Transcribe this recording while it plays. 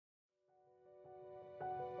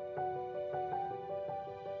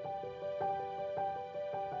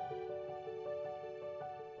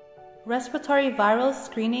Respiratory viral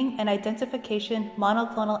screening and identification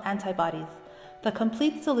monoclonal antibodies, the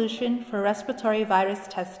complete solution for respiratory virus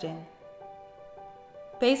testing.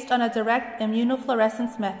 Based on a direct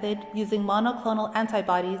immunofluorescence method using monoclonal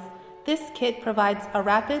antibodies, this kit provides a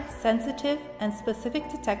rapid, sensitive, and specific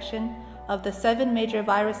detection of the 7 major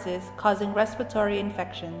viruses causing respiratory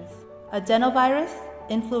infections: adenovirus,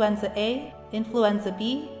 influenza A, influenza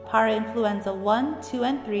B, parainfluenza 1, 2,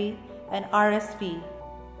 and 3, and RSV.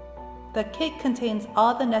 The kit contains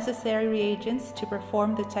all the necessary reagents to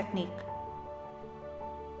perform the technique.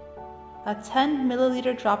 A 10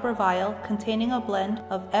 milliliter dropper vial containing a blend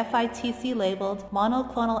of FITC labeled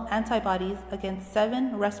monoclonal antibodies against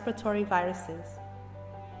 7 respiratory viruses.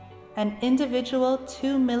 An individual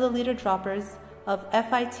 2 milliliter droppers of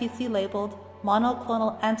FITC labeled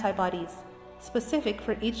monoclonal antibodies specific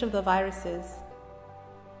for each of the viruses.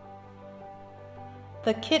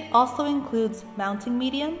 The kit also includes mounting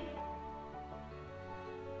medium,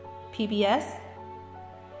 PBS,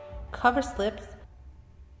 cover slips,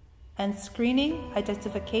 and screening,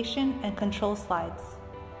 identification, and control slides.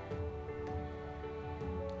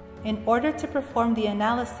 In order to perform the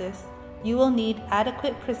analysis, you will need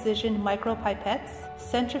adequate precision micropipettes,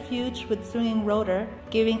 centrifuge with swinging rotor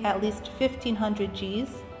giving at least 1500 Gs,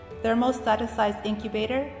 thermostaticized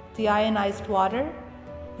incubator, deionized water,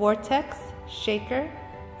 vortex, shaker,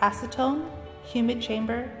 acetone, humid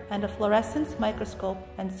chamber, and a fluorescence microscope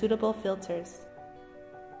and suitable filters.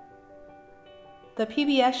 The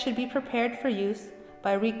PBS should be prepared for use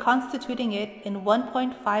by reconstituting it in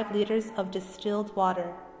 1.5 liters of distilled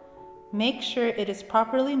water. Make sure it is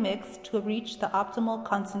properly mixed to reach the optimal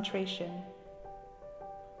concentration.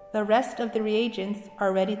 The rest of the reagents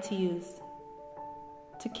are ready to use.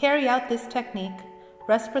 To carry out this technique,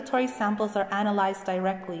 respiratory samples are analyzed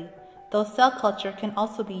directly, though cell culture can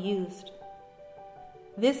also be used.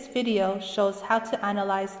 This video shows how to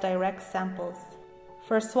analyze direct samples.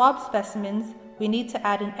 For swab specimens, we need to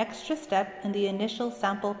add an extra step in the initial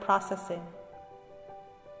sample processing.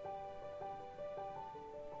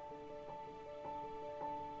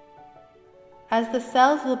 As the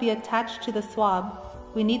cells will be attached to the swab,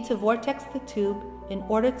 we need to vortex the tube in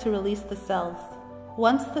order to release the cells.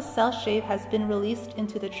 Once the cell shave has been released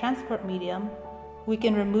into the transport medium, we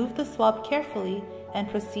can remove the swab carefully and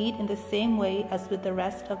proceed in the same way as with the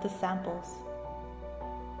rest of the samples.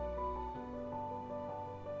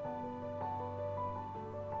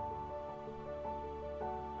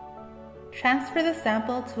 Transfer the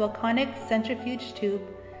sample to a conic centrifuge tube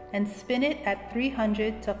and spin it at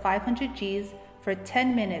 300 to 500 Gs for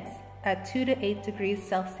 10 minutes at 2 to 8 degrees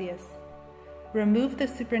Celsius. Remove the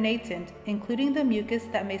supernatant, including the mucus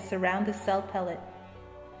that may surround the cell pellet.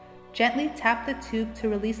 Gently tap the tube to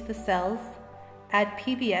release the cells, add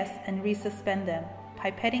PBS and resuspend them,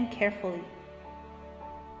 pipetting carefully.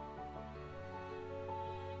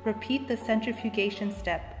 Repeat the centrifugation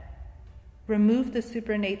step. Remove the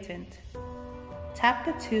supernatant. Tap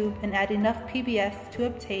the tube and add enough PBS to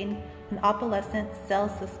obtain an opalescent cell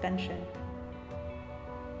suspension.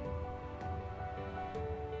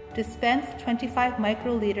 Dispense 25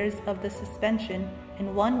 microliters of the suspension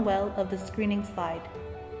in one well of the screening slide.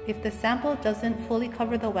 If the sample doesn't fully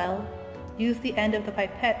cover the well, use the end of the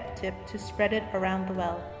pipette tip to spread it around the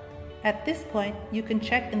well. At this point, you can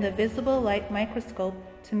check in the visible light microscope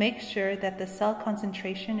to make sure that the cell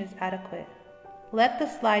concentration is adequate. Let the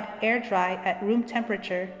slide air dry at room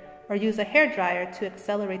temperature or use a hairdryer to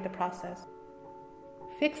accelerate the process.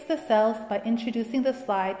 Fix the cells by introducing the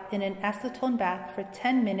slide in an acetone bath for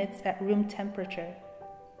 10 minutes at room temperature.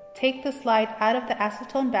 Take the slide out of the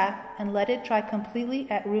acetone bath and let it dry completely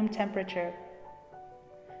at room temperature.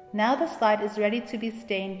 Now the slide is ready to be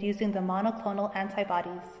stained using the monoclonal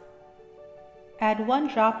antibodies. Add 1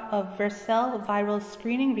 drop of Vercel viral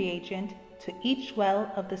screening reagent to each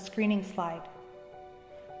well of the screening slide.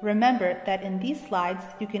 Remember that in these slides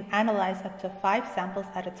you can analyze up to 5 samples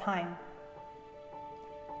at a time.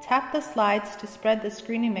 Tap the slides to spread the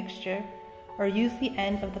screening mixture or use the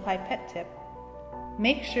end of the pipette tip.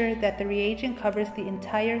 Make sure that the reagent covers the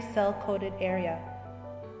entire cell-coated area.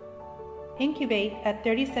 Incubate at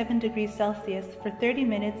 37 degrees Celsius for 30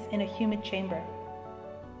 minutes in a humid chamber.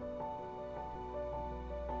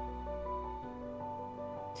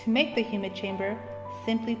 To make the humid chamber,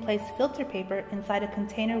 simply place filter paper inside a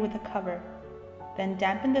container with a cover, then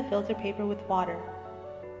dampen the filter paper with water.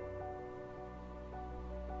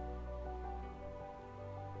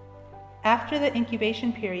 After the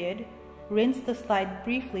incubation period, rinse the slide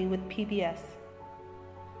briefly with PBS.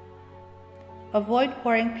 Avoid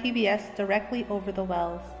pouring PBS directly over the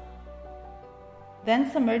wells. Then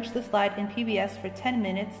submerge the slide in PBS for 10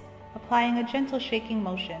 minutes applying a gentle shaking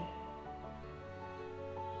motion.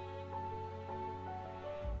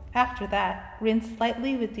 After that, rinse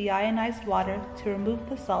slightly with deionized water to remove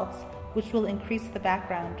the salts, which will increase the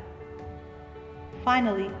background.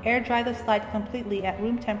 Finally, air dry the slide completely at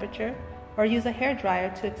room temperature or use a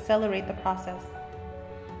hairdryer to accelerate the process.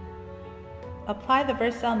 Apply the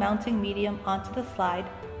Vercel mounting medium onto the slide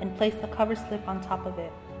and place a cover slip on top of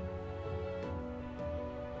it.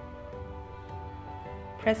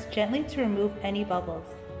 Press gently to remove any bubbles.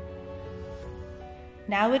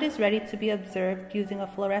 Now it is ready to be observed using a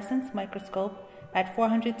fluorescence microscope at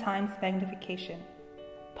 400 times magnification.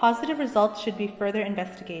 Positive results should be further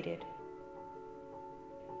investigated.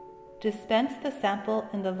 Dispense the sample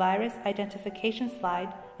in the virus identification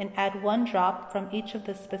slide and add 1 drop from each of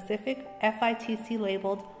the specific FITC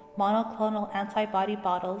labeled monoclonal antibody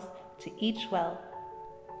bottles to each well.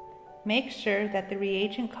 Make sure that the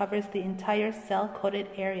reagent covers the entire cell-coated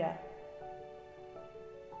area.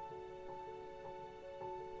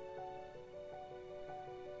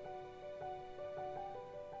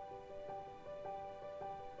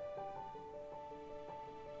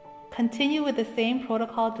 Continue with the same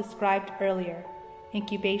protocol described earlier: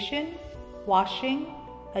 incubation, washing,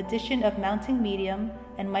 addition of mounting medium,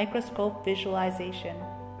 and microscope visualization.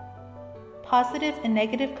 Positive and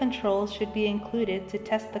negative controls should be included to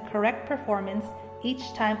test the correct performance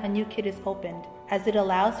each time a new kit is opened, as it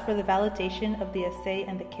allows for the validation of the assay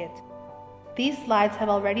and the kit. These slides have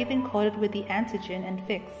already been coated with the antigen and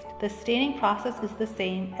fixed. The staining process is the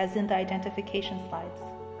same as in the identification slides.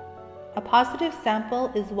 A positive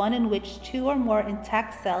sample is one in which 2 or more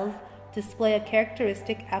intact cells display a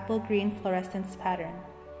characteristic apple-green fluorescence pattern.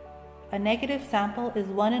 A negative sample is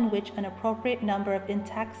one in which an appropriate number of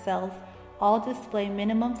intact cells all display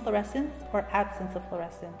minimum fluorescence or absence of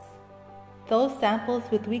fluorescence. Those samples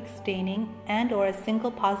with weak staining and/or a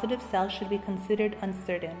single positive cell should be considered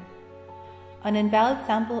uncertain. An invalid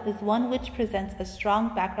sample is one which presents a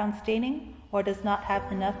strong background staining or does not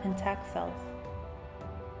have enough intact cells.